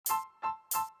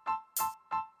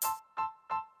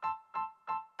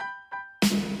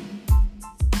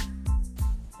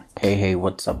Hey,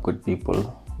 what's up, good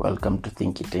people? Welcome to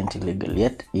Think It Ain't Illegal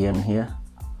Yet. Ian here.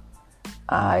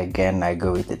 I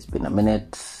go with it's been a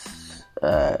minute,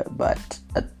 but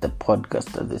at the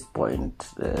podcast at this point,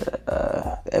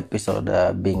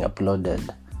 episode being uploaded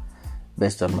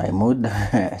based on my mood.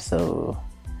 So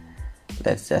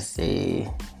let's just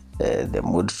say the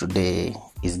mood today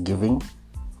is giving.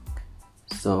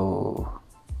 So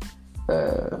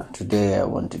today I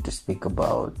wanted to speak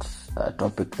about a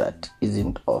topic that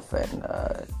isn't often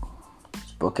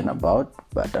spoken about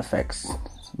but affects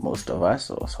most of us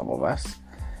or some of us,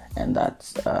 and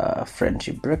that's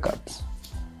friendship breakups.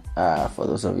 For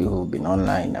those of you who've been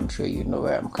online, I'm sure you know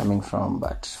where I'm coming from,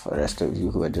 but for the rest of you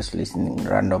who are just listening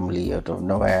randomly out of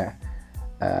nowhere,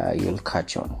 you'll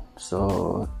catch on.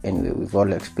 So anyway, we've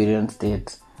all experienced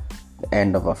it, the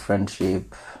end of a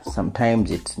friendship.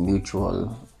 Sometimes it's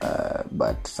mutual,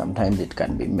 but sometimes it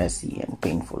can be messy and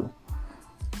painful.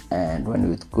 And when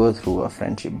we go through a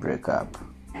friendship breakup,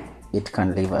 it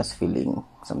can leave us feeling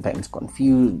sometimes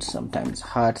confused, sometimes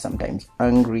hurt, sometimes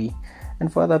angry,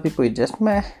 and for other people it's just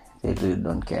meh, they really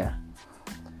don't care.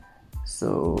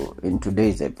 So in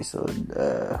today's episode,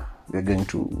 we're going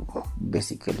to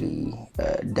basically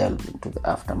delve into the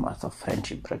aftermath of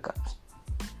friendship breakups.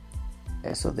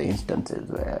 So the instances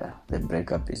where the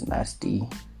breakup is nasty,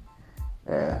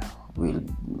 we'll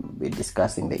be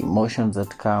discussing the emotions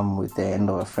that come with the end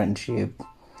of a friendship,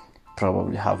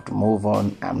 probably have to move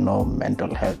on. I'm no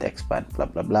mental health expert, blah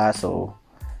blah blah, so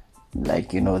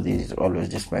this is always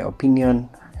just my opinion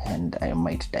and I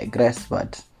might digress,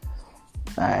 but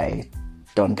I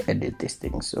don't edit this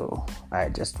thing, so I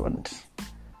just want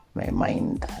my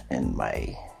mind and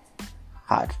my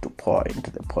heart to pour into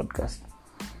the podcast.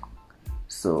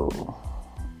 So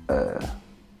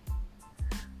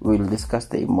we'll discuss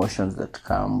the emotions that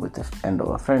come with the end of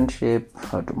a friendship,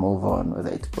 how to move on,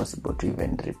 whether it's possible to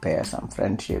even repair some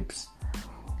friendships.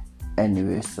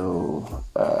 Anyway, so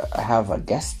I have a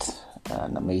guest,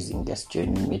 an amazing guest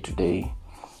joining me today,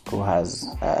 who has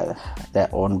their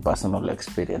own personal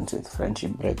experience with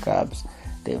friendship breakups.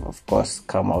 They've of course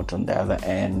come out on the other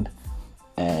end,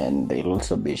 and they'll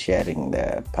also be sharing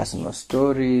their personal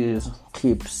stories,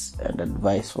 tips, and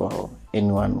advice for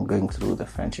anyone going through the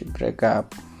friendship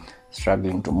breakup,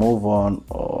 struggling to move on,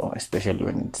 or especially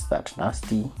when it's that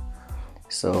nasty.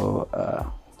 So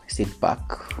sit back,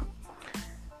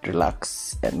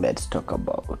 relax, and let's talk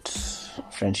about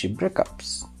friendship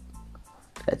breakups.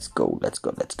 Let's go.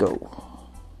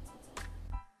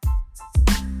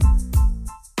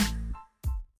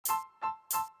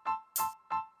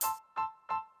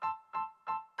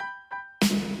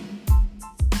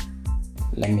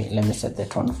 Let me set the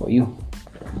tone for you.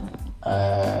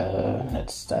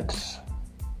 Let's start.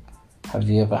 Have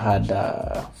you ever had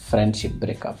a friendship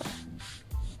breakup?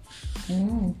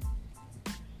 Many.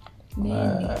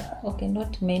 Okay,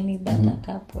 not many, but a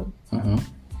couple.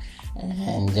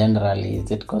 And generally,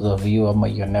 is it because of you or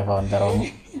you're never on the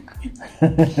wrong?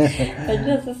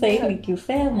 Najua sasa hii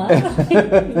nikisema.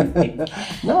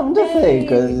 No, I'm just saying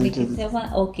because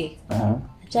nikisema okay.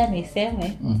 Acha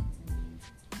niseme.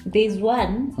 There's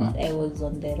one I was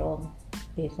on the wrong.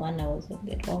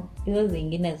 Hizo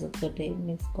zingine zote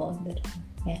niko on the wrong.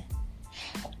 Yeah.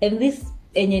 And this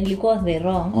enye nilikuwa on the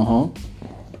wrong.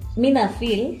 Mimi na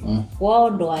feel wao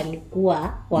ndo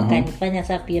walikuwa wakanifanya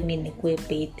sasa pia mimi nikuwe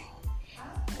peti.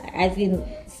 As in,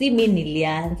 si mimi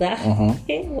nilianza.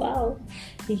 Wow.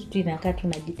 Hii kitu inakaa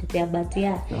tunajitetea but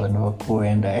yeah. Ndio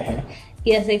kuenda.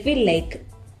 Yes, I feel like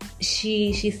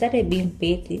she started being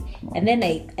petty, and then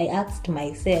I asked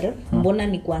myself, mbona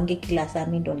nikuange kila saa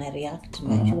mimi ndo na react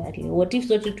naturally? What if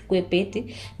sote tukue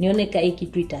petty nione ka hii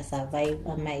kitu ita survive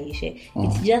ama ishe?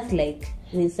 It's just like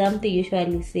there's something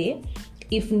usually say,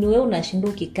 if niwe unashinda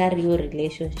ukicarry your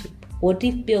relationship, what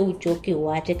if pia uchoke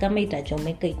uache, kama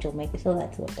itachomeka ichomeke. So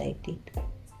that's what I did.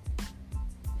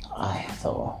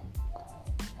 So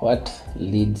what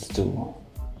leads to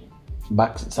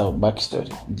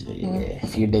backstory? A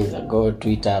few days ago,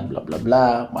 Twitter, blah blah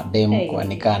blah, madem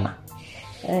kuanikana.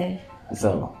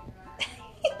 So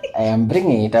I am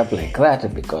bringing it up like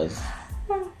that because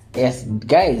yes,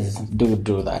 guys do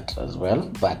that as well,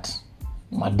 but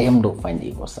madem don't find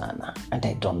hivyo sana, and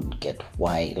I don't get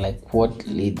why. Like, what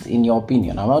leads, in your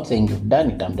opinion? I'm not saying you've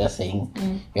done it, I'm just saying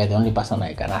you're the only person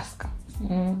I can ask.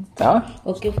 So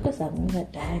okay, of course I've never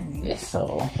done it. Yes,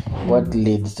 so what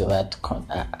leads to that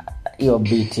your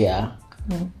beat here?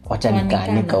 Wacha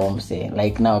nika umse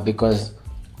like now, because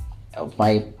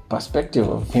my perspective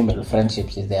of female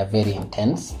friendships is they are very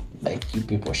intense. Like, you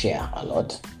people share a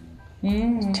lot,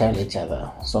 tell each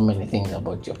other so many things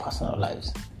about your personal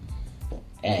lives,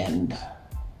 and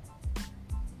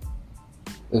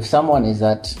if someone is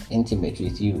that intimate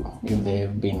with you, if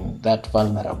they've been that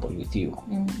vulnerable with you,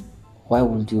 why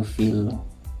would you feel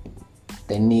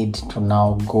the need to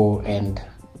now go and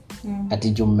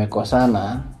ati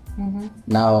mmekosana,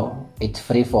 now it's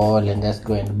free for all and just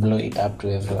go and blow it up to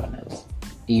everyone else?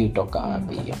 You toka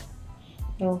wapi hiyo?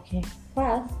 Okay,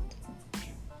 first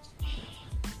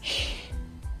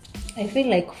I feel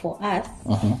like for us,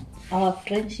 our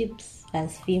friendships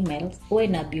as females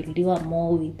inabuildiwa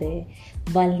more with the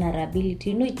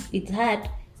vulnerability. You know, it's hard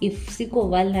if siko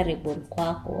vulnerable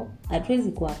kwako,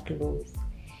 hatuwezi kuwa close.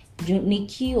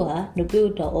 Nikiwa ndo pia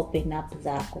uta open up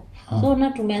zako. So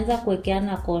na tumeanza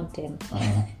kuwekeana content.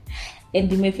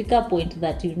 And imefika point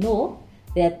that you know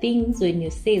there are things when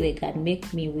you say they can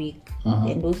make me weak,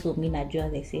 and also me najua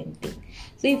the same thing.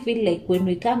 So I feel like when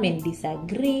we come and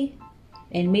disagree,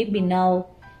 and maybe now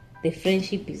the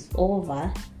friendship is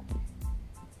over,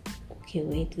 okay,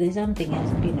 wait, there's something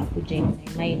else been in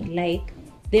my mind. Like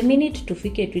the minute to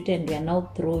fike Twitter and we are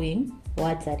now throwing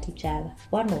words at each other.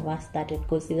 One of us started,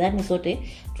 because sidhani sote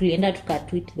tulienda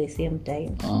tukatweet the same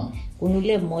time.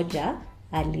 Kunule moja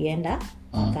alienda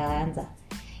akaanza.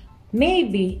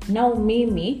 Maybe now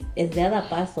mimi as the other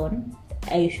person,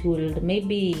 I should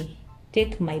maybe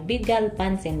take my big girl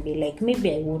pants and be like, maybe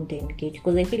I won't engage,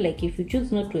 because I feel like if you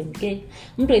choose not to engage,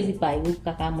 mtu hawezi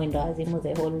payuka kama mwendo wazimu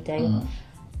the whole time.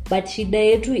 But shida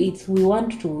yetu, it's we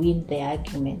want to win the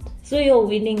argument. So you're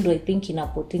winning, do I think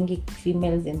inapotingi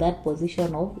females in that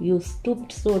position of you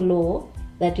stooped so low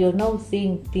that you're now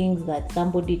saying things that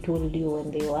somebody told you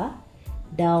when they were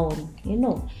down, you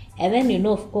know. And then, you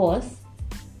know, of course,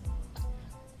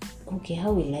 okay,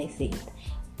 how will I say it?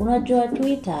 Unajua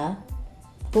Twitter,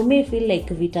 for me I feel like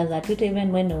vita za Twitter,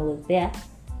 even when I was there,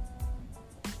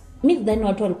 mi then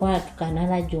watu walikuwa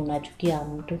wanatukana juu unachukia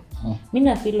mtu. Mimi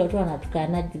na feel watu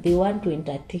wanatukana, they want to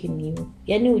entertain you.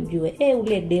 Yani ujue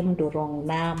ule dem ndo wrong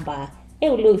number.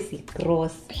 Ule usi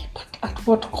cross. But at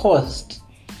what cost?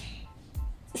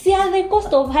 See, at the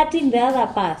cost of hurting the other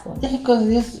person. Yeah,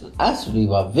 because yes, us, we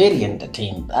were very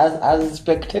entertained as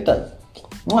spectators.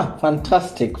 Mwah,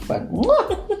 fantastic fun.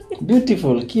 Mwah,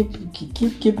 beautiful.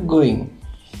 Keep going.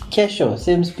 Kesho,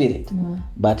 same spirit.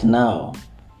 But now,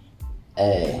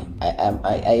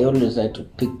 I always like to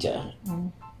picture.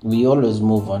 We always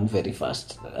move on very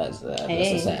fast as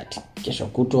a society. Kesho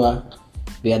kutwa,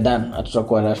 we are done.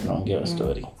 Hatutakuwa rush naongea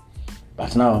story.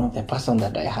 But now, the person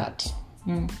that I hurt,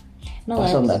 No,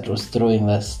 person that was throwing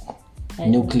this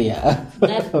nuclear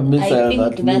missile, I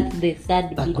think that's the sad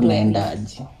bit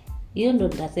kunaendaje. You know,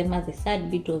 that's the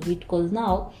sad bit of it, because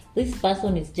now this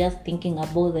person is just thinking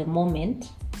about the moment,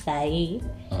 sahi,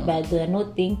 but they are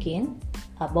not thinking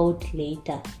about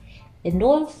later. And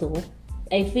also,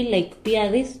 I feel like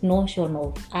this notion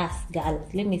of us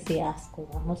girls, let me say us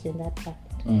because I'm not in that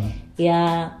bracket.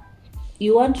 Yeah,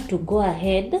 you want to go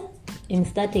ahead and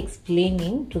start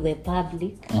explaining to the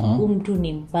public mtu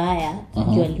ni mbaya,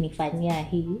 ndio alinifanyia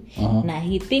hii, na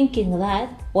he thinking that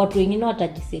watu wengine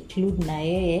watajiseclude na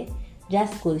yeye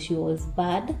just because she was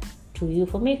bad to you.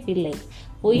 For me, I feel like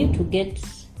for you to get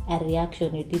a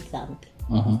reaction, you did something.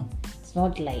 It's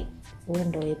not like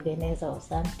when do Ebenezer or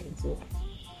something. So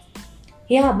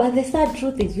yeah, but the sad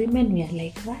truth is women, we are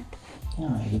like that.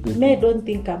 I don't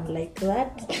think I'm like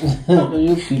that.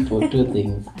 You people do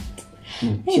things.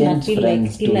 I feel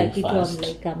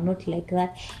like I'm not like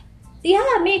that.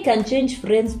 Yeah, me can change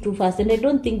friends too fast, and I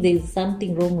don't think there's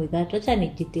something wrong with that. Wacha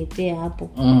nijitetea hapo.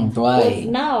 Why? Because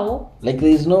now, like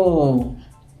there's no,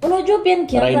 unajua pia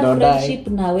nikianza friendship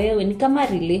na wewe ni kama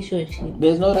relationship.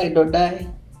 There's no ride or die.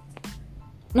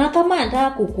 Na kama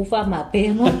nataka kukufa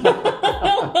mapema.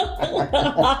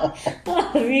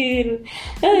 Real.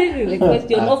 That is the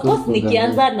question. Of course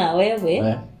nikianza na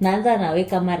wewe, naanza na wewe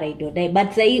kama ride or die.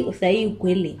 But sahi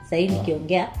ukweli, sahi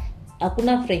nikiongea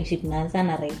hakuna friendship naanza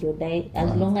na ride or die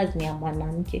as long as ni ya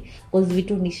mwanamke. Because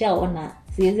vitu nishaona,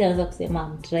 siwezi anza kusema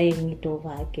I'm trying it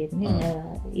over again.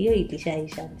 Hiyo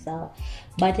ilishaisha sawa.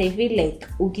 But I feel like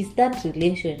ukistart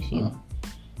relationship,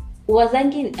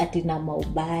 wazangi atina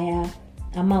maubaya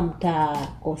ama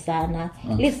mtakosana,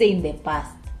 let's say in the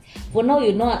past. For now,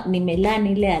 you know,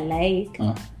 nimelani ile alike,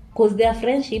 because their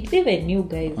friendships, even you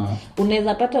guys,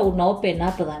 unaweza pata una open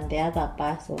up than the other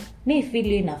person. Me feel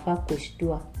you inafaa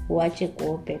kushtua, uache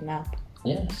ku open up.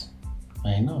 Yes,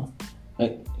 I know.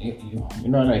 Like, you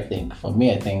know what I think? For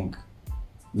me, I think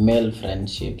male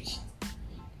friendships,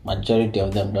 majority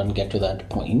of them don't get to that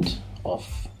point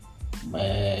of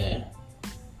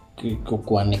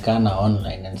kukuanikana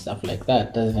online and stuff like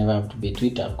that. Doesn't even have to be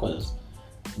Twitter, because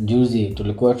juzi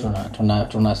tulikuwa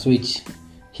tuna switch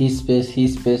hii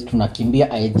space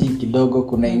tunakimbia IG kidogo,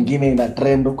 kuna ingine ina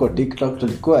trend huko TikTok,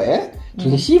 tulikuwa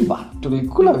tulishiba,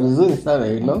 tulikula vizuri sana,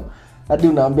 you know. Hadi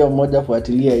unaambia mmoja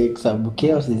fuatilia hii sababu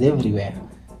chaos is everywhere.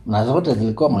 Na zote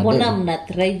zilikuwa madeni. Mbona mna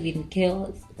thrive in chaos?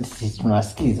 Sisi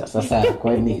tunasikiza sasa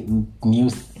kwani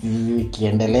news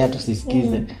ikiendelea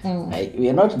tusisikize. We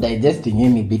are not digesting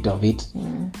any bit of it.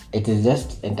 It is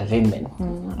just entertainment.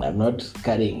 I'm not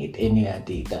carrying it anywhere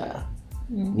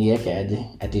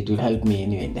at it will help me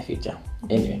anyway in the future.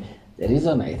 Anyway, the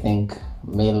reason I think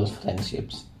male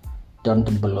friendships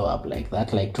don't blow up like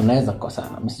that, like tunaweza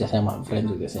kosana, mimi sijasema I'm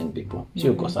friends with the same people,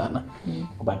 sio kosana,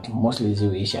 but mostly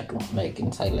ziwisha tu like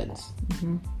in silence.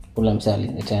 Ule msali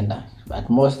nitenda, but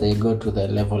most they go to the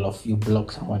level of you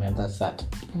block someone and that's that.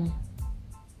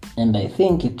 And I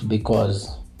think it's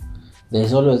because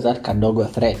there's always that kadogo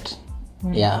threat.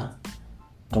 Yeah,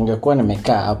 tungekuwa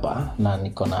nimekaa hapa na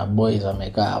niko na boys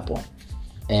amekaa hapo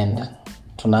and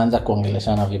tunaanza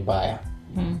kuongeleshana vibaya,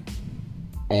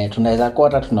 tunaweza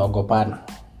kuwa hata tunaogopana,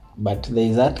 but there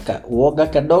is that uoga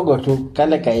kadogo tu,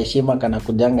 kale ka heshima kana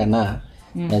kujanga na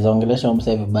naweza ongelesha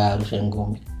mse vibaya rushe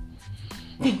ngumi.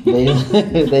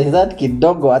 There is that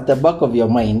kidogo at the back of your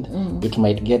mind, it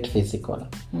might get physical.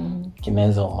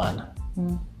 Kinaweza umana.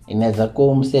 Inaweza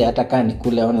kuwa mse hata kama ni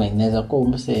kule online, inaweza kuwa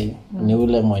mse ni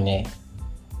ule mwenye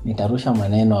nitarusha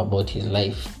maneno about his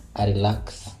life, a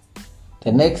relax.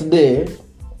 The next day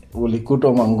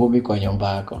ulikutwa mangumi kwa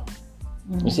nyumba yako.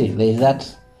 You see, there is that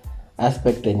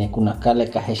aspect yenye kuna kale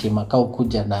ka heshima ka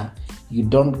ukuja na you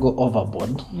don't go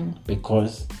overboard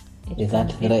because is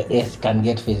that it can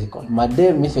get physical.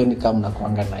 Madem mimi kama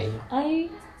mnakuanga na hiyo.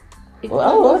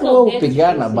 Wao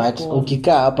upigana, but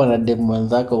ukikaa hapa na dem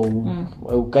mwenzako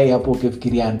ukai hapo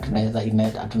ukifikiria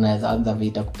tunaweza anza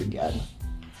vita kupigana.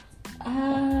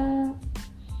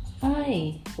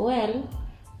 Well,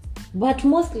 but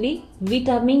mostly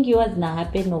vita mingi was na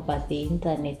happen over the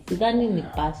internet. Sidhani ni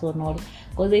personal,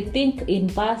 because I think in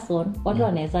person watu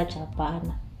wanaweza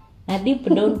chapana na deep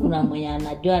down kuna mwenye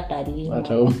anajua atalima.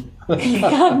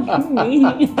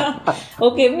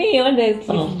 Okay, me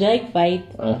honestly like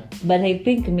fight, but I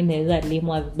think mimi naweza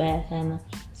limwa vibaya sana,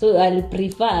 so I'll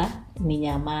prefer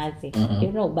ninyamaze,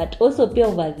 you know. But also pia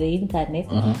over the internet,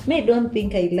 me don't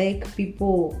think I like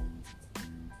people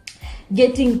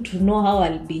getting to know how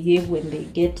I'll behave when they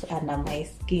get under my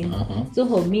skin. So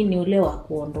for me ni ule wa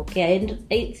kuondokea, and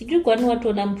sijui kwa nini watu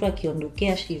wana mtu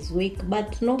akiondokea she's weak,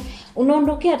 but no,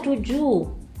 unaondokea tu juu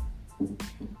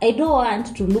I don't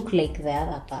want to look like the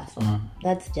other person.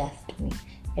 That's just me.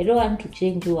 I don't want to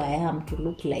change who I am to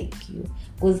look like you,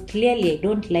 because clearly I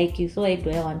don't like you, so I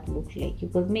don't want to look like you,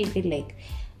 because me I feel like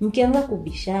mkianza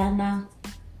kubishana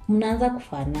mnaanza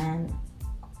kufanana.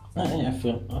 I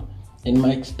feel in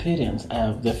my experience,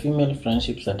 the female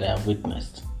friendships that I have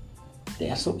witnessed, they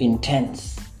are so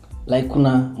intense. Like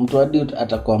kuna mtu hadi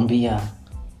atakwambia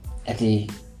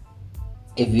ati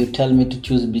if you tell me to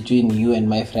choose between you and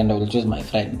my friend, I will choose my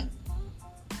friend.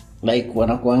 Like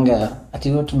wanakuanga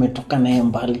ati wewe tumetoka naye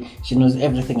mbali, she knows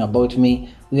everything about me,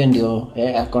 huyo ndio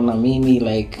akona mimi,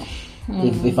 like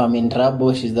if I'm in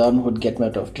trouble, she's the one who would get me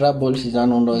out of trouble, she's the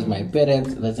one who knows my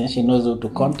parents, then she knows who to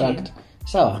contact.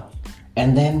 So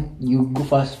and then you go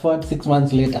fast forward 6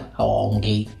 months later,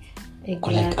 hawaongei.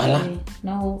 Exactly.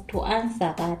 Now to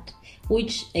answer that,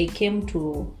 which I came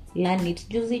to learn it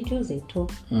juzi tu.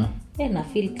 Na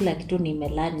feel kila kitu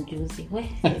nimelearn juzi.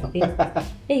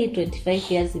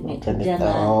 25 years imekuja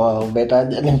na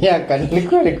better ni miaka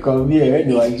nilikuwa nikwambia wewe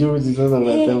ni wajuzi sasa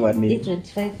unasema nini?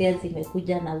 25 years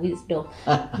imekuja na wisdom.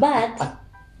 But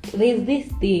there's this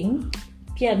thing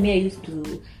pia me used to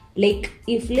like,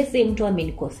 if let's say mtu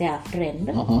amenikosea a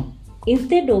friend,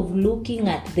 instead of looking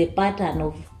at the pattern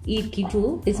of hii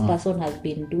kitu this person has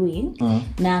been doing,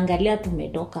 naangalia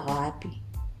tumetoka wapi,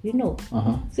 you know.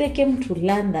 So I came to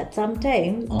learn that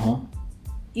sometimes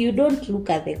you don't look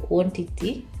at the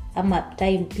quantity ama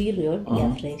time period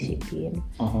ya friendship yenu.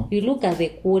 You look at the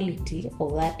quality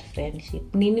of that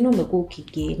friendship. Nini umekuwa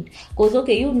ukigain? Because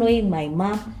okay, you knowing my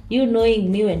mom, you knowing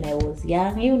me when I was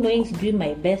young, you knowing doing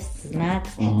my best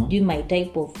snacks, doing my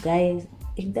type of guys,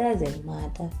 it doesn't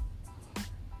matter.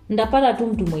 Ndapata tu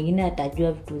mtu mwingine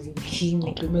atajua vitu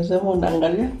zingine. Tumesema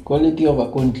unaangalia quality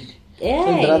over quantity. So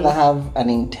I'd rather have an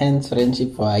intense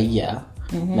friendship for a year,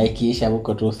 like isha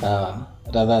huko tu sawa,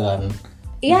 rather than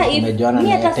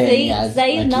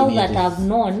say now that I've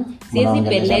known,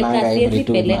 siwezi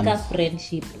peleka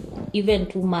friendship even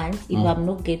 2 months if I'm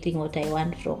not getting what I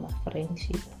want from a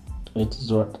friendship. It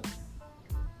is what?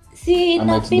 See,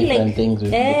 I feel like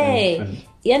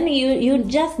yani you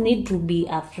just need to be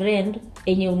a friend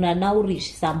and you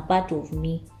nourish some part of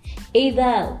me.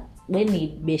 Either ni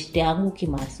beshte yangu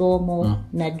kimasomo,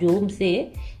 najua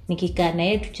umse nikikaa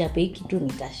naye tuchape kitu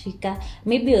nitashika.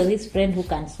 Maybe you're this friend who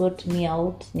can sort me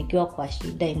out nikiwa kwa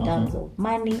shida in terms of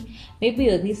money. Maybe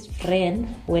you're this friend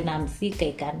when I'm sick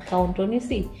I can count on. You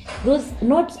see, those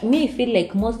not me feel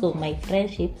like most of my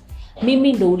friendships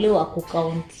mimi ndo ule wa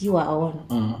kukauntiwa on.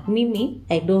 Mimi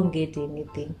I don't get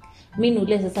anything. Mimi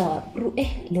ule sasa wa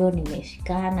leo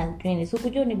nimeshikana twende so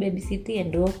kujua ni babysitter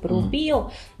ndo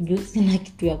propio juu sina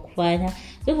kitu ya kufanya.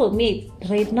 So for me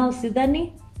right now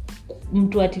sidhani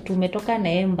mtu ati tumetoka na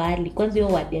yeye mbali. Kwanza hiyo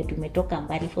wadi tumetoka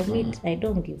mbali, for me I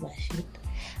don't give a shit.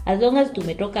 As long as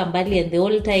tumetoka mbali and the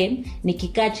whole time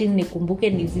nikikaa chini nikumbuke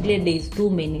ni zile days tu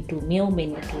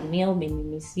umenitumia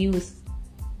misuse,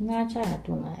 naachana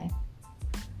tu naye.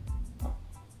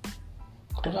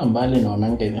 Kutoka mbali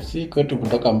naonanga ina si kwetu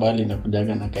kutoka mbali na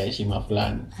kujaga na heshima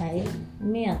fulani.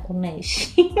 Mimi hakuna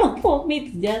heshima. For me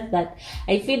it's just that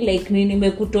I feel like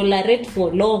nimekutolerate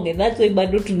for long and that's why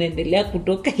bado tunaendelea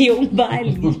kutoka hiyo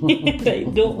mbali. I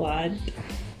don't want.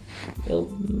 So,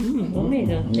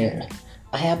 yeah.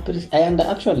 I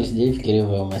actually sijafikiria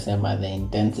wewe umesema the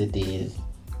intensity is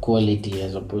quality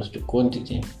as opposed to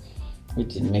quantity,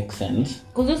 which makes sense.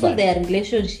 Because also there are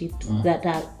relationships that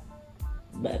are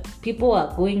people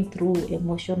are going through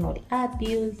emotional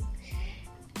abuse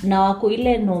na wako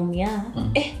ile nomia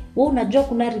wewe unajua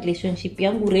kuna relationship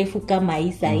yangu refu kama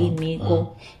hii sahi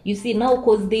niko. You see now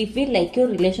because they feel like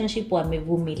your relationship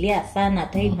wamevumilia sana,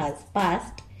 time has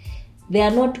passed, they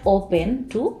are not open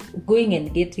to going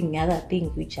and getting other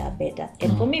things which are better.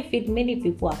 And for me I feel many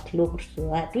people are cloaked to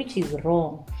that, which is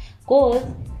wrong. Because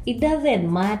it doesn't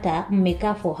matter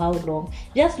mmeka for how long.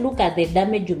 Just look at the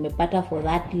damage umepata for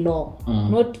that long.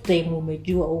 Not time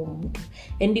umejua mtu.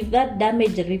 And if that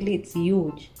damage really is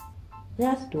huge,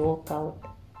 just walk out.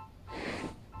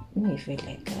 I feel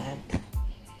like that.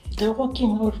 The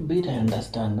walking out bit I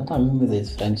understand. Not I remember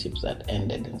these friendships that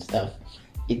ended and stuff.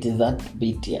 It is that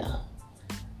bit yeah.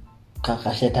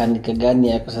 Kaka shetani kagani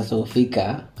yako sasa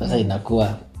ufika, sasa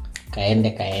inakuwa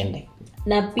kaende.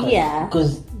 Na pia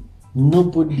because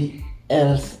nobody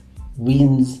else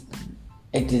wins.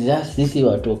 It is just sisi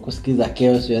watu kusikiza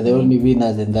chaos. We are the only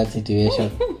winners in that situation.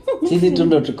 Sisi tu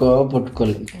ndo tuko hapo tuko.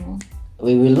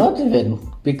 We will not even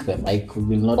pick them. I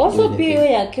will not. Also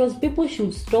pia chaos, people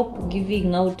should stop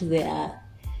giving out their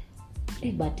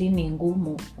batini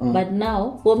ngumu. But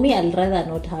now for me I'll rather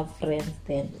not have friends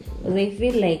then. They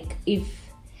feel like if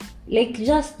like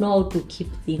just know how to keep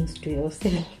things to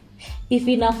yourself. If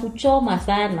inakuchoma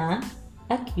sana,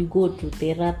 you go to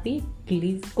therapy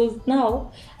please, because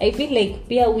now I feel like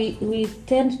pia we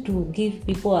tend to give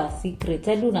people a secret.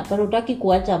 Hadi unapata utaki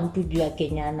kuacha mtu juu ya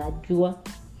Kenya anajua.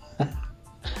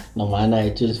 No maana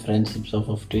I choose friendships off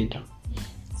of Twitter.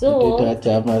 So Twitter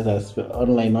chamas as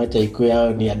online wacha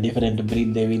ikuwa ni a different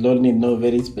breed. They will only know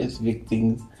very specific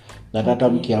things. Na hata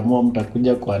mkiamua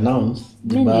mtakuja ku announce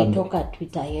mimi toka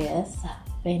Twitter, yes.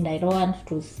 And I don't want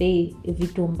to say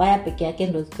vitu mbaya peke yake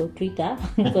ndo ziko Twitter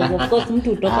because of course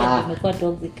mtu utoka tumekuwa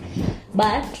toxic,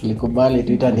 but likubali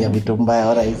Twitter ni vitu mbaya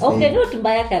ora hizi. Okay, not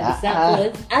mbaya kabisa.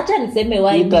 Acha niseme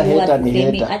why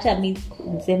mimi acha mimi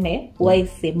niseme why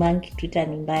semangi Twitter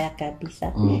ni mbaya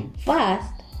kabisa.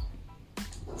 First,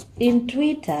 in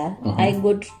Twitter I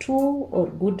got 2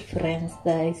 or good friends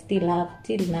that I still have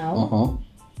till now.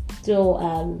 So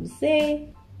I'll say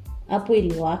hapo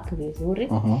ili work vizuri.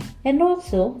 And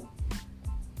also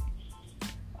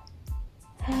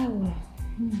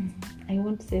I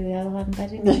won't say the other one,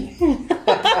 but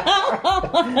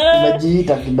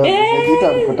Majiita kidogo,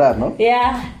 majiita mkutano.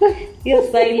 Yeah, your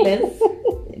silence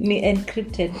me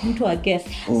encrypted into a guess.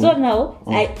 So now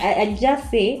I'll just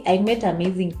say I met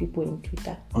amazing people in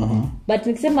Twitter. But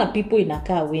nikisema people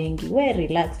inakaa wengi, we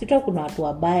relax. Twitter kuna watu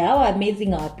wabaya, hao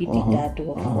amazing hawapiti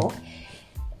tatu hapo.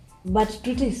 But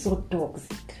Twitter is so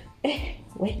toxic.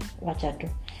 Wacha tu.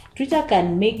 Twitter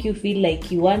can make you feel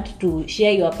like you want to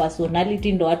share your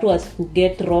personality ndo watu wasiku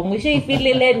get wrong. Ushe feel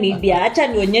ile media. Acha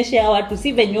nionyeshe hawa watu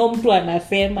si venye mtu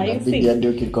anasema. You see? Ndio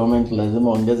ndio comment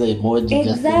lazima ongeza emoji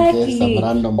just in case some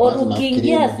random person. Or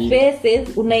ukiingia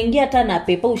spaces unaingia hata na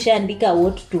paper ushaandika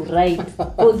what to write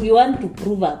because you want to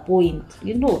prove a point.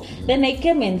 You know. Then I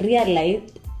came and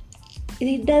realized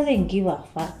it doesn't give a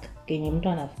fuck kenye mtu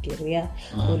anafikiria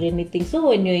or anything. So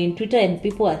when you're in Twitter and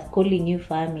people are calling you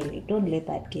family, don't let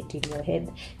that get in your head.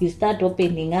 You start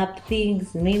opening up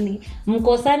things nini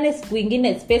mkosane siku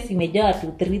nyingine space imejaa watu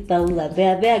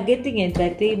 3000 they are getting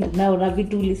entertained now na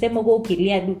vitu ulisema kwa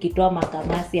ukilia hadi ukitoa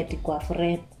makamasi ati kwa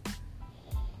friend.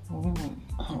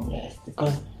 Yes,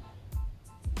 because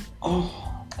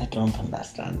I don't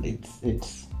understand.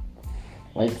 It's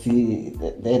But see,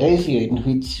 the ratio in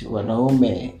which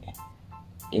wanaume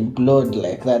implode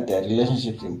like that, their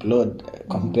relationships implode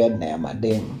compared na ya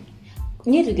madem.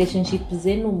 Ni relationship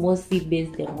zenu mostly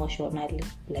based emotionally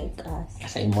like us.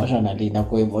 Sasa emotionally na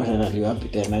kwa emotionally wapi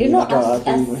tena? You know,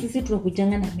 as sisi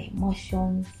tunakujanga na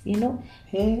emotions, you know.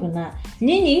 Kuna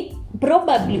nyinyi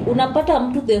probably unapata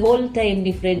mtu the whole time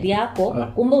ni friend yako,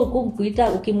 kumbe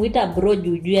ukimuita bro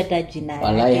juu hata jina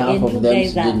yake. And you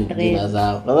guys are friends.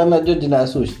 Kwanza najua jina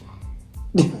Sushi.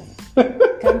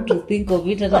 Come to think of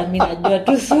it, hata mimi najua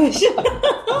tu Sushi.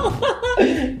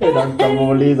 Na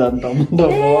nitamuuliza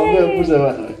nitamwambia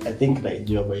kusema I think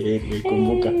najua by the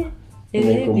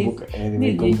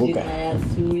nimekumbuka.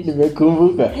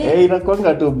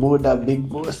 Inakwanga tu Buddha big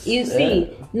boss. You see,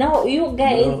 now you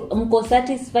guys mko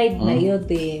satisfied na hiyo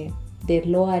the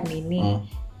lower nini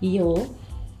hiyo.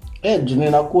 Juni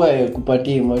nakuwa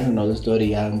kupatia emotional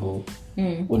story yangu.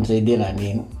 Unisaidie na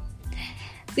nini?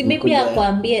 Si maybe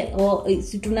akwambie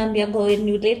si tunaambia go when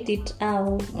you let it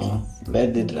out.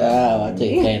 Let it wacha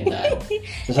ikaenda.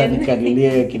 Sasa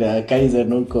nikalilie kina Kaiser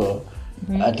nuko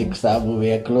ati kusabu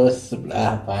we are close.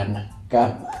 Hapana.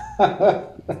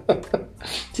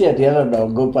 Si ati yana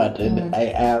naogopa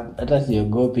hata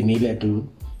siogopi ni ile tu.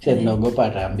 Si ati naogopa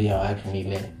ataambia watu ni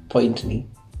ile point ni.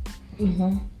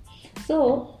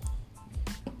 So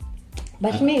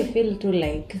but me feel to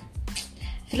like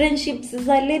friendships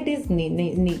za ladies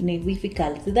ni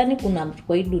difficult. Sidhani kuna mtu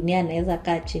kwa hii dunia anaweza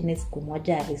kaa chini siku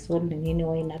moja resolve nini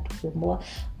wao inatusumbua.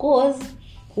 Cause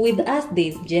with us there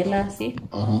is jealousy.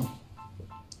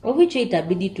 Which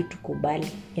itabidi tukubali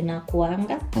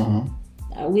inakuanga.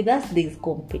 With us there is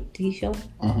competition.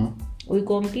 We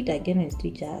compete against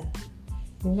each other.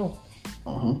 You know.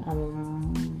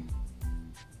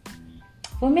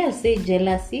 For me I'll say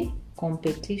jealousy,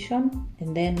 competition,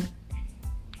 and then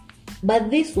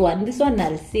but this one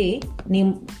I'll say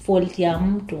ni fault ya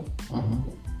mtu.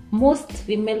 Most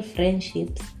female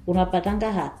friendships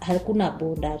unapatanga hakuna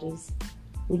boundaries.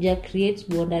 Uja create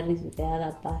boundaries with the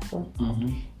other person.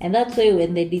 And that's why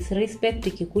when the disrespect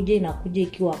ikikuja inakuja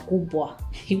ikiwa kubwa,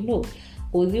 you know,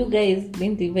 because you guys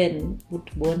didn't even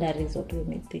put boundaries or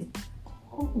anything.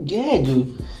 Yeah,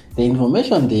 the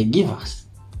information they give us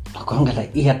nakwanga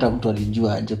like hata mtu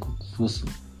alijua aje kuhusu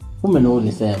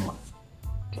ulisema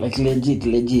like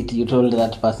legit you told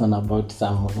that person about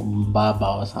some baba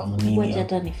or some nini. Wacha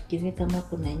hata nifikirie kama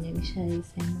kuna yenye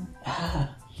nishaisema.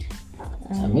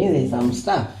 Some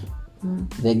stuff.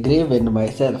 The grave and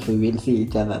myself, we will see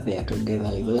each other there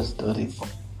together with those stories.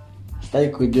 Stai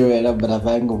kujua na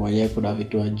brother yangu mwenyewe kuna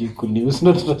vitu hajui kunihusu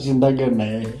na tutashindaga na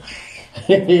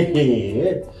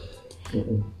yeye.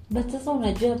 But sasa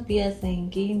unajua pia saa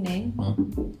ingine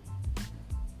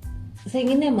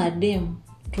madem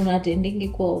tunatendingi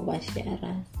kwa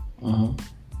ubashara.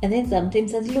 And then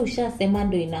sometimes as you ushasema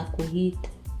ndo inakuhit.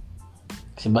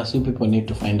 So people need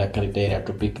to find a criteria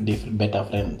to pick better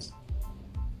friends.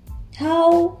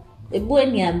 How? Ebu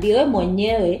niambie wewe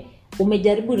mwenyewe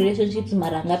umejaribu relationships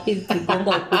mara ngapi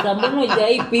zikigonga ukuta, mbona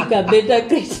hujaipika better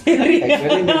criteria?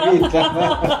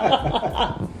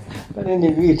 Kwani ni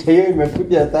vita hiyo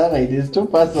imekuja sana, it is too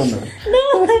personal.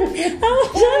 No,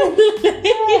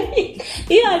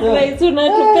 hiyo advice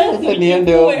unatupa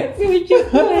niende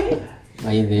uchukue.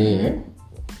 By the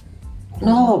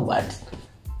no, but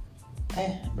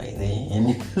by the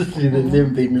end the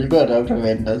same thing we got out of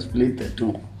it and split the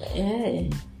two.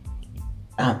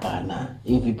 Hapana,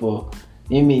 you people,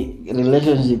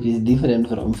 relationship is different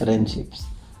from friendships.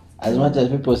 As much as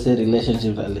people say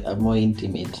relationships are more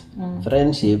intimate,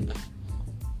 friendship,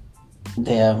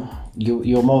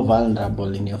 you're more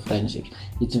vulnerable in your friendship.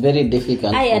 It's very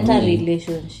difficult.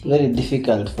 Relationship. Very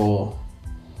difficult for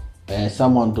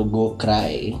someone to go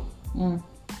cry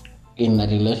in a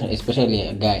relation, especially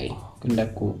a guy,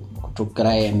 to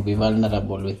cry and be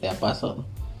vulnerable with their person.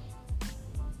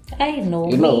 I know.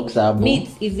 You know, me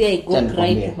it's easier I go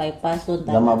cry to my person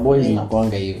than my boys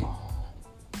nakuanga hivi.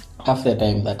 Half the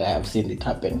time that I have seen it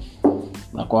happen,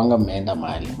 nakuanga mmeenda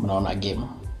mahali mnaona game,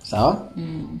 sawa?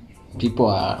 People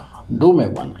are ndume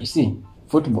bwana, you see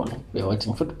football, we are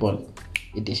watching football,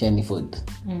 itisheni food,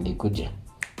 ikuje,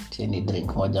 itisheni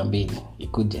drink moja mbili,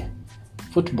 ikuje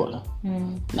football.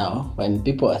 Now when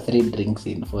people are 3 drinks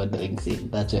in, 4 drinks in,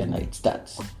 that's when it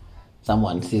starts.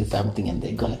 Someone says something and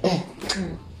they go like,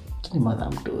 kini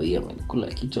madam to hiyo amenikula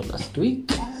kichwa last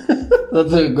week.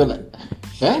 That's how we go like,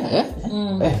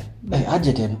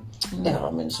 aje tena.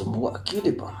 Amenisumbua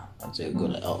akili bwana. That's how we go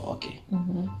like, oh okay.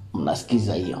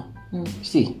 Mnasikiza hiyo.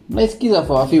 See, mnasikiza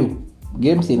for a few.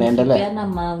 Games inaendelea.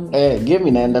 Game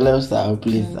inaendelea, so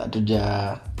please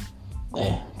atuja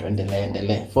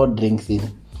tuendelee 4 drinks in.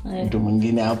 mtu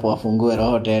mwingine hapo afungue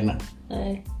roho tena.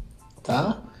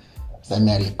 Sawa?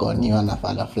 Sasa alikoniwa na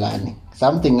fala fulani.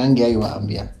 Something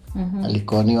angeiwaambia.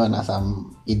 Alikoniwa na some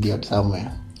idiot somewhere.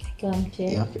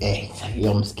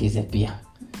 Hiyo msikize pia.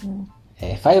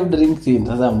 5 drinks in,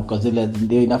 sasa mko zile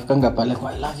ndio inafikanga pale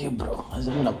kwa I love you bro.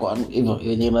 Lazima kwa hivyo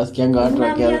yenye unasikianga watu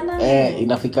wakiwa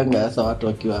inafikanga sasa watu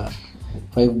wakiwa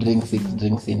 5 drinks 6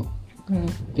 drinks in.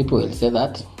 People will say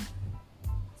that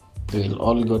they will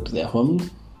all go to their homes.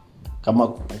 Kama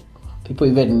people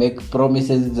even make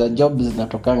promises za jobs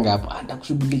zinatokanga hapo,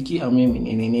 atakushughulikia mimi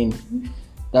nini.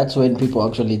 That's when people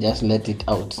actually just let it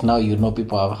out. Now you know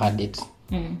people have had it.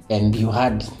 And you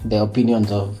had the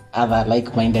opinions of other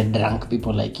like-minded drunk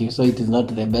people like you, so it is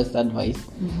not the best advice.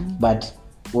 But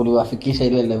uliwafikisha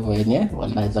ile level yenye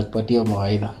wanaweza kupatia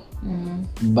mawaidha.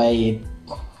 By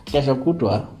kesho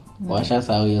kutwa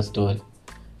washasahau your story.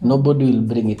 Nobody will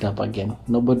bring it up again.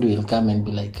 Nobody will come and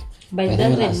be like, but it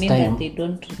doesn't mean that they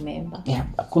don't remember. Yeah,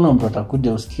 hakuna mtu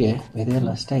atakuja usikie by the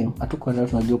last time hatukuwa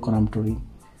tunajua kuna mtu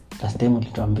last time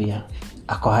ulituambia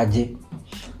ako aje.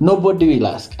 Nobody will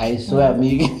ask. I swear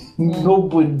me.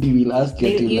 Nobody will ask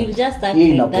you just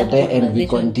have to that and we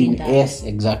continue. Yes,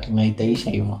 exactly. Na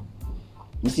itaisha hivyo.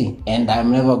 You see, and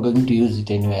I'm never going to use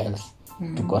it anywhere else.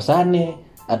 Tukosane,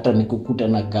 hata nikukuta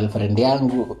na girlfriend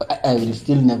yangu, I will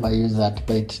still never use that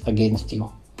bait against you.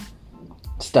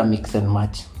 Just a mix and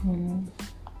match.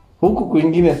 Huku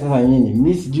kwingine sasa nyinyi,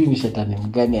 mimi sijui ni shetani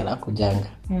mgani anakujanga.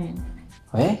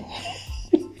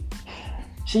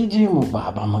 Sijui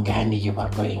mbaba magani you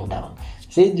are going down.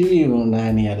 Sijui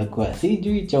nani alikuwa.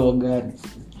 Sijui choo gani.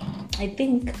 I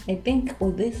think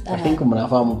all this I think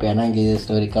mnafahamu peanange hizo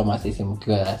story kama sisi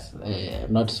mkiwa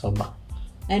not sober.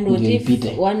 And what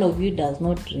if one of you does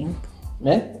not drink?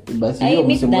 Basi hiyo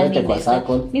msimweke kwa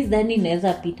circle. Miss Dani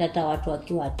inaweza pita hata watu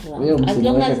wakiwa drunk. As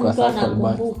long as mtu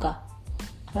anakumbuka.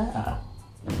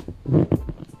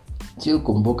 Sio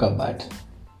kumbuka but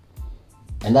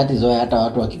and that is why hata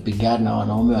watu wakipigana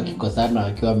wanaume wakikosana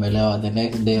wakiwa wamelewa the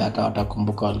next day hata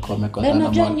watakumbuka walikuwa wamekosana.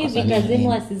 Unajua ni vita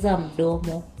zenu asiza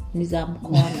mdomo ni za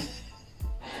mkono.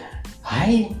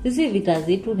 Hai sisi vita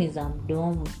zetu ni za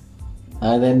mdomo.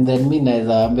 And then mimi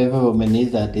naweza ambia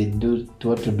wameniza they do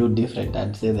what to do different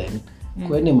and say then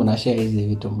kwani mnashare hizi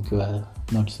vitu mkiwa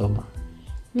not sober.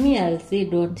 Me I'll say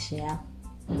don't share.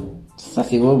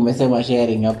 Sasa wewe umesema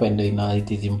sharing hapa ndio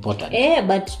it is important.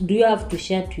 But do you have to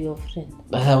share to your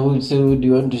friend? So do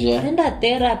you want to share? Send a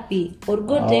therapy or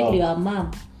go tell your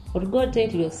mom or go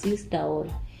tell your sister or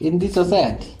in this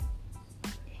society.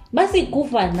 Basi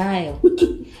kufa nayo.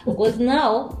 Because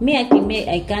now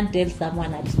I can't tell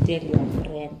someone to tell your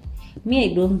friend. Me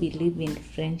I don't believe in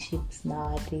friendships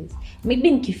nowadays.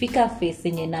 Maybe nikifika phase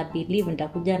yenye na believe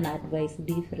nitakuja na advice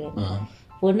different.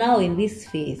 For now in this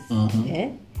phase,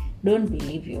 don't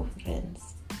believe your friends.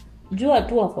 Jua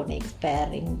tu wako na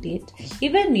expiring date.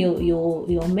 Even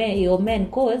your men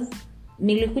cause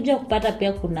nilikuja kupata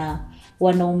pia kuna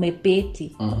wanaume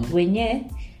peti wenye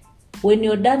when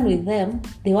you're done with them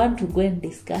they want to go and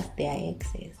discuss their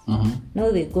exes.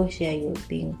 Now they go share your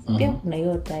things. Pia kuna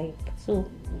your type. So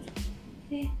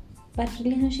but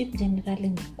relationship generally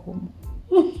ni ngumu.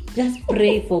 Just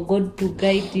pray for God to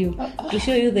guide you, to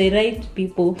show you the right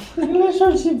people.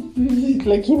 Relationship is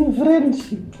like in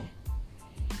friendship.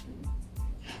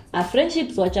 A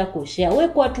friendships wacha kushare. Wewe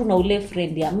kwa tu na ule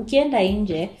friend ya mkienda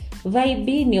nje,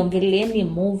 vibe ni ongeleeni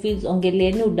movies,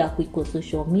 ongeleeni udaku iko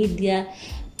social media.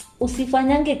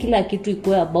 Usifanyange kila kitu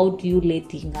ikuwe about you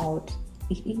letting out.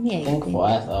 I think for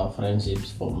us our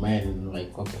friendships for men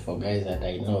like okay for guys that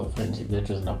I know friendship that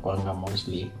is nakuanga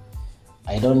mostly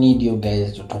I don't need you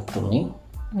guys to talk to me.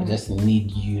 I just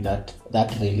need you that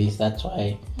release. That's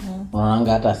why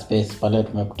unaanga hata space pale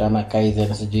tumekutana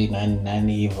Kaizen sijui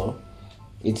nani hivyo.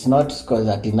 It's not because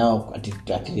that now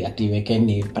at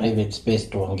weekend private space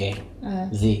tuongee.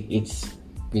 It's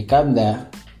we come there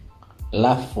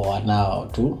laugh for an hour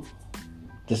or two,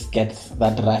 just get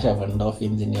that rush of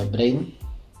endorphins in your brain.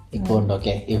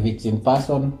 Okay, if it's in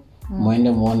person,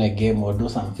 mwende muone game or do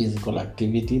some physical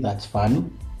activity, that's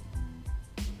fun.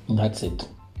 That's it.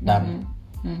 Done.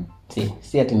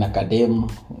 Si ati na kadem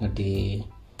ati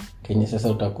kenye sasa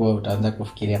utaanza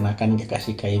kufikiria na kange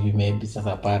kashika hivi maybe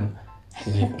sasa pana.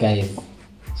 Guys,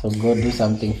 so go do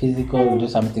something physical, do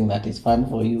something that is fun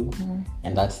for you,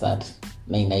 and that's that.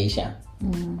 Na inaisha.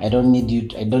 I don't need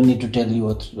to tell you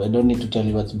what's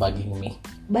bugging me.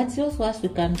 But also us we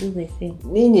can do the same.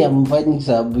 Ninyi amfanyi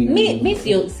sababu mi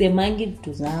sio semangi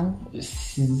vitu zangu.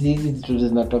 Hizi vitu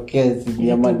zinatokea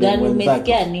ya mademu wenzako.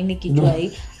 Umesikia nini kichwa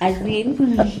hii? As in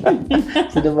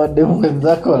sio mademu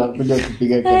wenzako wanakuja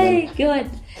kupiga kelele. Hey God.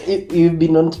 You've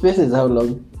been on spaces how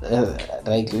long?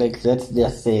 Like let's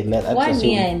just say 1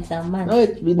 year and some months. No,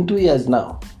 it's been 2 years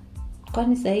now.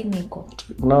 Kwani sahi niko?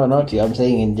 No, not you. I'm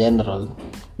saying in general.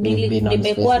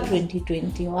 Nimekuwa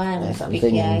 2021. Yes, I'm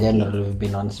saying in general we've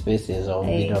been on spaces or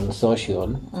we've been on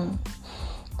social.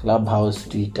 Clubhouse,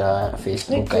 Twitter,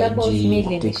 Facebook,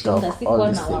 IG, TikTok,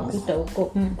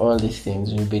 all these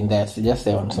things we've been there. So just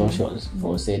say on socials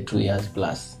for say 2 years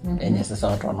plus. And yes, sasa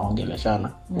watu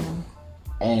wanaongeleshana.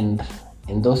 And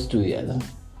in those 2 years,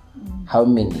 how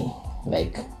many,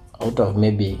 like out of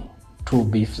maybe 2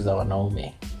 beefs za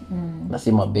wanaume,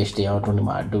 nasema beshte ya watu ni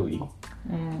maadui,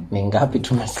 ni ngapi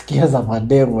tumesikia za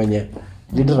mademu wenye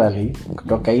literally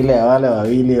kutoka ile ya wale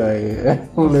wawili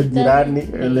ule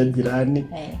jirani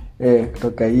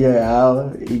kutoka hiyo ya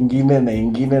hao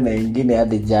ingine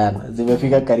hadi jana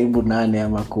zimefika karibu 8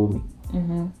 ama 10.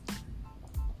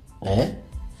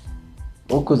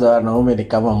 Huku za wanaume ni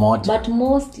kama moja. But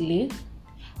mostly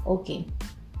okay,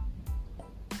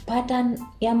 pattern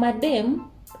ya madem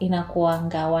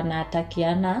inakuanga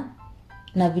wanatakiana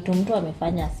na vitu mtu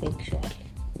amefanya sexually.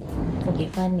 Okay,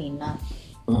 funny enough.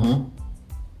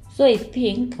 So I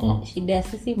think shida ya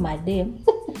sisi madem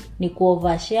ni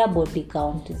ku-overshare body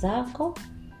count zako,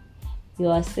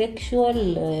 your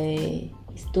sexual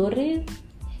stories,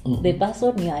 the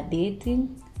person you are dating,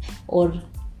 or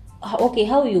okay,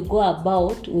 how you go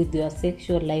about with your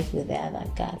sexual life with the other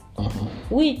girl.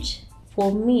 Which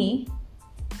for me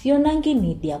sionangi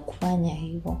need ya kufanya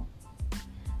hivyo.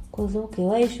 Cause okay,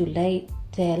 why should I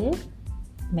tell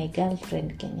my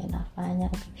girlfriend kenye nafanya?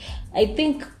 I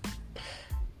think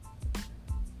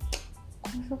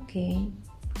okay,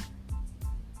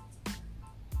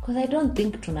 cause I don't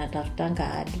think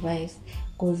tunatafutanga advice.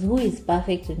 Cause who is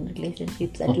perfect in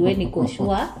relationships? Ati wewe niko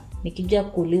sure nikija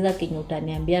kuuliza kenye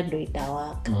utaniambia ndo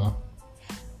itawaka.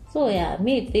 So yeah,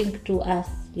 me think to us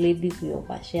ladies we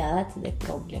overshare. That's the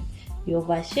problem. You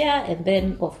overshare and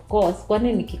then of course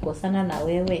kwani nikikosana na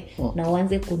wewe na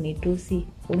uanze kunitusi,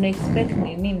 una expect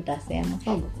nini nitasema?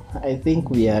 I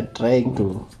think we are trying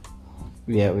to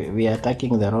we are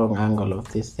attacking the wrong angle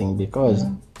of this thing because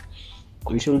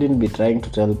we shouldn't be trying to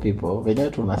tell people wenye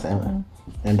tunasema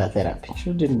enda therapy.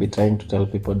 Shouldn't be trying to tell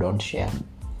people don't share.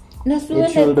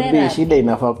 It should be shida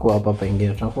inafaa kuwa hapa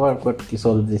pengine tunafaa kuwa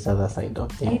tukisolve this other side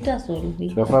of things.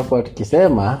 Tunafaa kuwa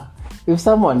tukisema if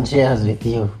someone shares with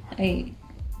you,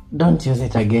 don't use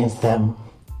it against them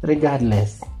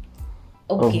regardless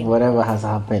of whatever has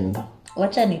happened.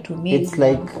 Wacha nitumie it's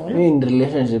example. Like in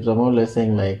relationships I'm always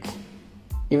saying like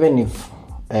even if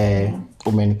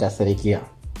umenikasirikia,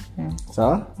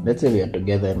 so let's say we are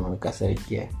together and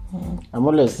umenikasirikia, I'm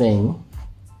always saying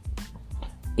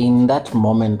in that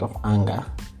moment of anger,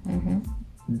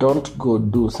 don't go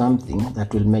do something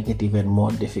that will make it even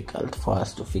more difficult for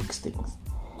us to fix things.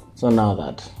 So now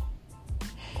that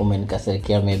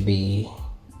umenikasirikia, maybe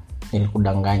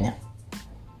nilikudanganya,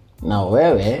 na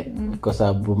wewe kwa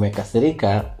sababu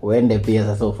umekasirika uende pia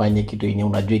sasa ufanye kitu yenye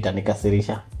unajua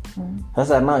itanikasirisha.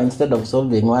 Sasa now instead of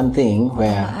solving one thing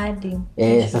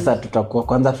where sasa tutakuwa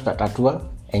kwanza tutatatua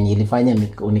yenye ilifanya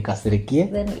unikasirikie,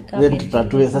 then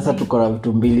tutatue sasa tuko na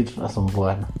vitu mbili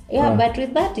tunasumbuana. But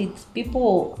with that it's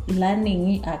people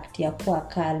learning act ya kuwa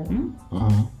calm.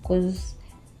 Cause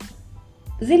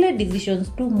zile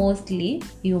decisions too mostly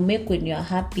you make when you are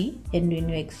happy and when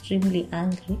you are extremely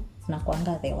angry na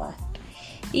kuanga the worst.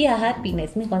 Iya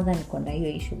happiness mi kwanza niko na hiyo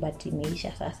issue but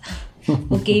imeisha sasa.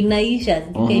 Okay, inaisha,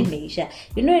 imeisha.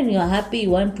 You know when you are happy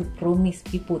you want to promise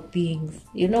people things.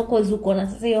 You know cause uko na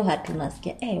sasa hiyo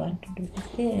hatunasikia I want to do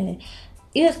this.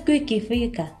 Hiyo siku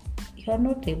ikifika you are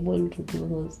not able to do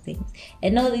those things.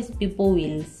 And now these people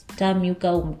will stam you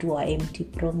kama mtu wa empty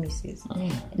promises.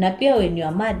 Na pia when you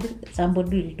are mad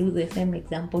somebody will do the same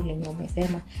example yenye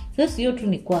umesema. So sio tu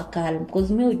ni kuwa calm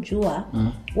because me ujua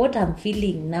what I'm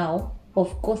feeling now,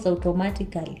 of course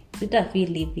automatically sita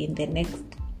feel it in the next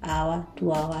hour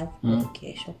 2 hours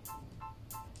kesho.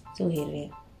 So here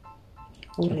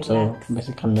relax. So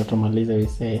basically tumaliza we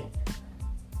say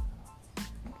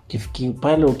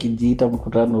pale ukijiita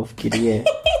mkutano ufikirie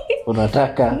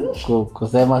unataka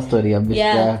kusema story ya bishi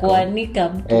yako. Kuanika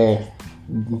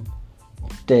mtu.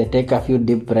 Take a few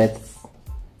deep breaths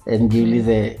and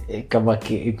jiulize kama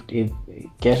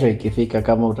kesho ikifika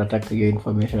kama utataka hiyo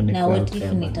information na what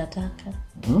if nitataka.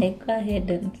 Go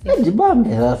ahead and say.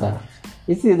 Jibambe sasa.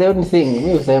 This is the only thing.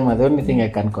 Me usema the only thing I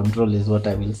can control is what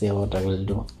I will say, what I will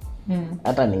do.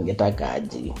 hata ningetaka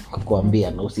aje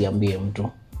kukuambia na usiambie mtu.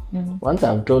 Once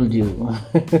I've told you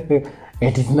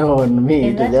it is not on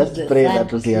me to just pray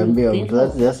that usiambie mtu.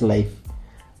 That's just life.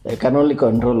 I can only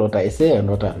control what I say and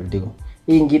what I'll do.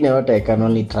 Hii ingine what I can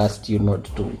only trust you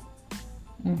not to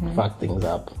fuck things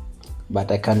up,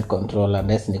 but I can't control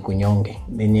unless ni kunyonge.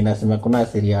 Nini nasema kuna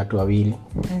siri ya watu wawili.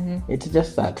 It's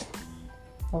just that.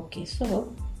 Okay, so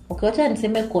wacha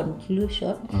niseme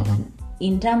conclusion.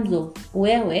 In terms of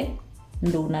wewe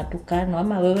ndo unatukana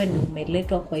ama wewe ndo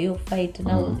umeletwa kwa hiyo fight,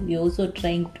 now you're also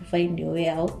trying to find your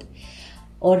way out,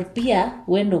 or pia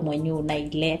wewe ndo mwenye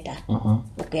unaileta.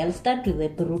 Okay, I'll start with the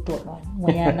brutal one.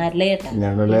 Mwenye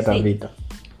analeta vita.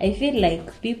 I feel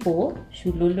like people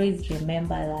should always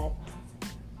remember that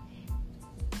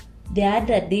there are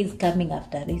other days coming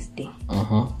after this day.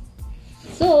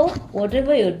 So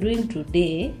whatever you're doing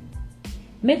today,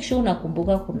 make sure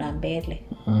unakumbuka kuna mbele.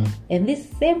 And this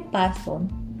same person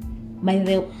might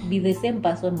be the same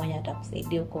person mwenye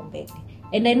atakusaidia uko mbele.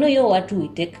 And I know yo watu we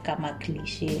take kama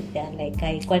cliche. They are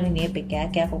like, kwani ni peke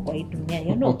yake yako kwa hii dunia?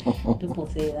 You know, people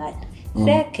say that.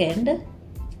 Second,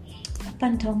 hapa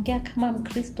nitaongea kama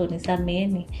Mkristo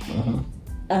nisameeni.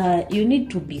 You need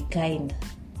to be kind.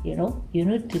 You know, you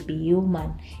need to be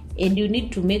human. And you need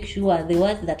to make sure the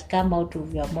words that come out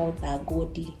of your mouth are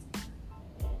godly.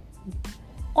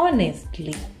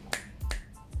 Honestly.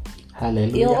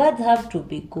 Hallelujah. Your words have to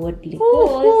be godly.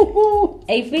 Because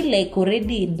I feel like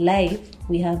already in life,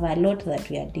 we have a lot that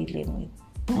we are dealing with.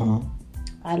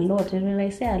 A lot. And when I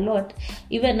say a lot,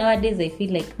 even nowadays, I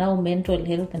feel like now mental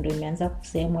health and imeanza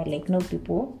kusemwa, like now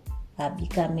people are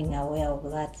becoming aware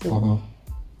of that. So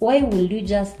why will you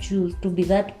just choose to be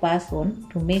that person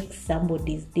to make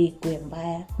somebody's day go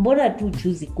mbaya? Mbona tu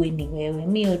choose kweni wewe?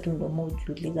 Mimi tu ndo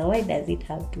mojuliza, why does it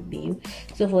have to be you?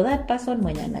 So for that person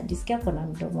mwenye anajisikia kuna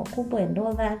mdomo kubwa and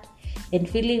all that, and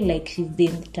feeling like she's the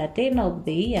entertainer of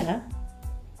the year,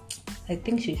 I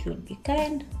think she should be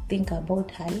kind, think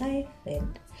about her life,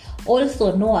 and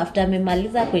also know after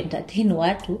amemaliza kuentertain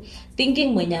watu,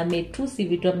 thinking mwenye ametusi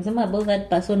vitu amesema about that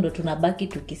person, ndo tunabaki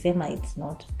tukisema it's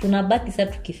not. Tunabaki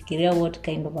sasa tukifikiria what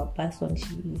kind of a person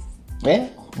she is.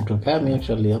 Mtukami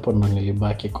actually hapo ndo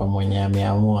nilibaki kwa mwenye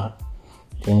ameamua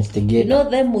instigate. You know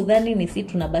them mudhani ni si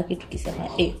tunabaki tukisema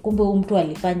kumbe huyu mtu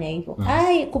alifanya hivyo.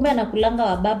 Kumbe anakulanga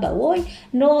wa baba. Woi,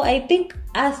 no, I think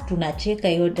us tunacheka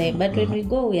hiyo time, but when we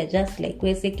go we are just like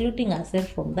we're secluding ourselves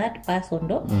from that person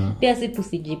do. Pia si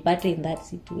tusijipate in that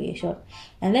situation.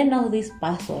 And then now this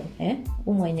person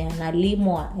mwenye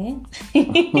analimwa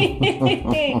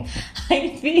I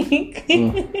think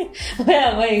where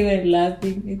am I even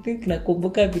laughing? I think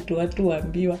nakumbuka vitu watu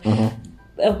waambiwa.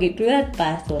 Okay, to that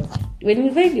person, when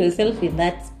you find yourself in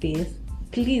that space,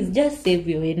 please just save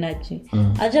your energy.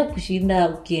 Acha kushinda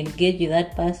ukiengage with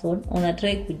that person, una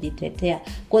try kujitetea.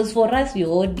 Because for us,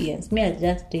 your audience, may I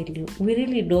just tell you, we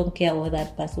really don't care what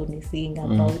that person is saying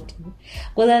about you.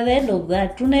 Because at the end of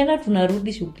that,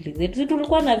 tunarudi shughuli zetu. Si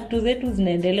tulikuwa na vitu zetu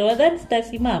zinaendelea, that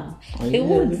stasimama. They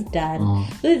won't stand.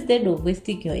 So instead of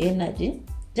wasting your energy,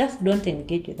 just don't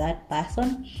engage with that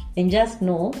person, and just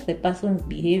know the person's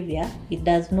behavior, it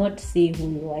does not say who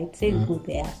you are, it says who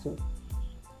they are. So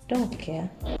don't care.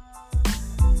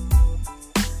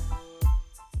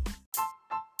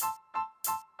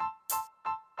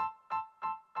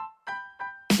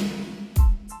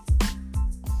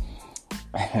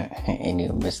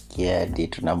 Umesikia hadi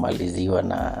tunamaliziwa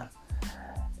na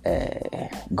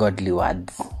godly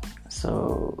words.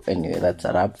 So anyway, that's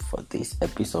a wrap for this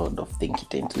episode of Think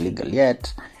It Ain't Legal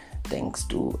Yet. Thanks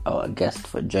to our guest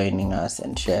for joining us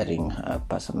and sharing her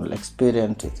personal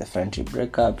experience with the friendship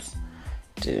breakups.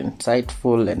 It's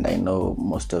insightful, and I know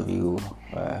most of you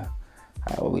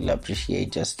will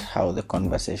appreciate just how the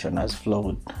conversation has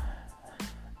flowed.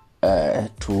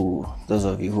 To those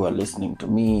of you who are listening to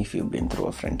me, if you've been through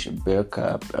a friendship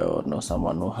breakup or know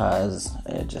someone who has,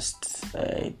 you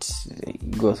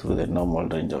go through the normal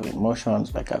range of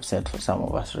emotions. Like I've said, for some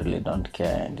of us really don't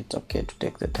care, and it's okay to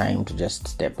take the time to just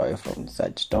step away from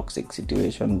such toxic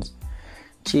situations,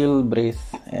 chill, breathe,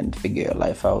 and figure your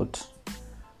life out.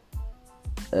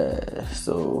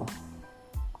 So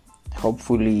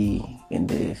hopefully in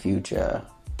the future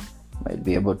might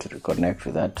be able to reconnect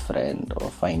with that friend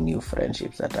or find new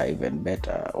friendships that are even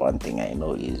better. One thing I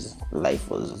know is life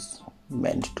was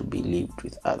meant to be lived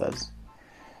with others.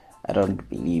 I don't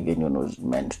believe anyone was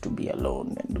meant to be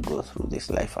alone and go through this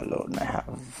life alone. I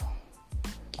have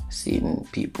seen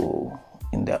people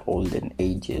in their olden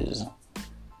ages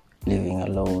living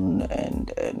alone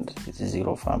and with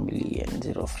zero family and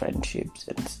zero friendships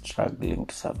and struggling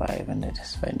to survive, and I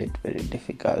just find it very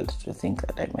difficult to think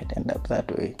that I might end up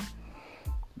that way.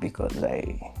 because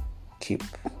I keep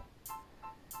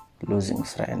losing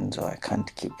friends, or I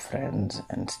can't keep friends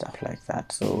and stuff like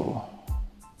that. So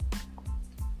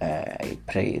I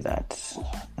pray that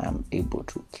I'm able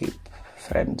to keep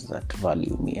friends that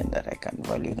value me and that I can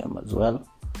value them as well.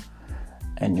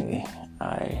 Anyway,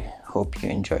 I hope you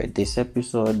enjoyed this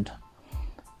episode.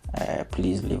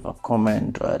 Please leave a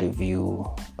comment or a review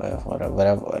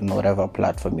on whatever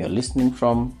platform you're listening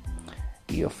from.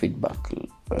 Your feedback,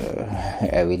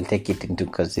 I will take it into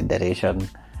consideration,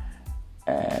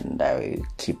 and I will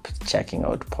keep checking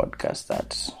out podcasts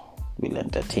that will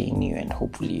entertain you, and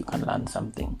hopefully you can learn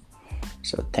something.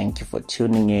 So thank you for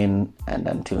tuning in, and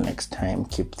until next time,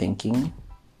 keep thinking,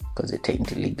 because it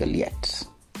ain't illegal yet.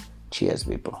 Cheers,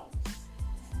 people.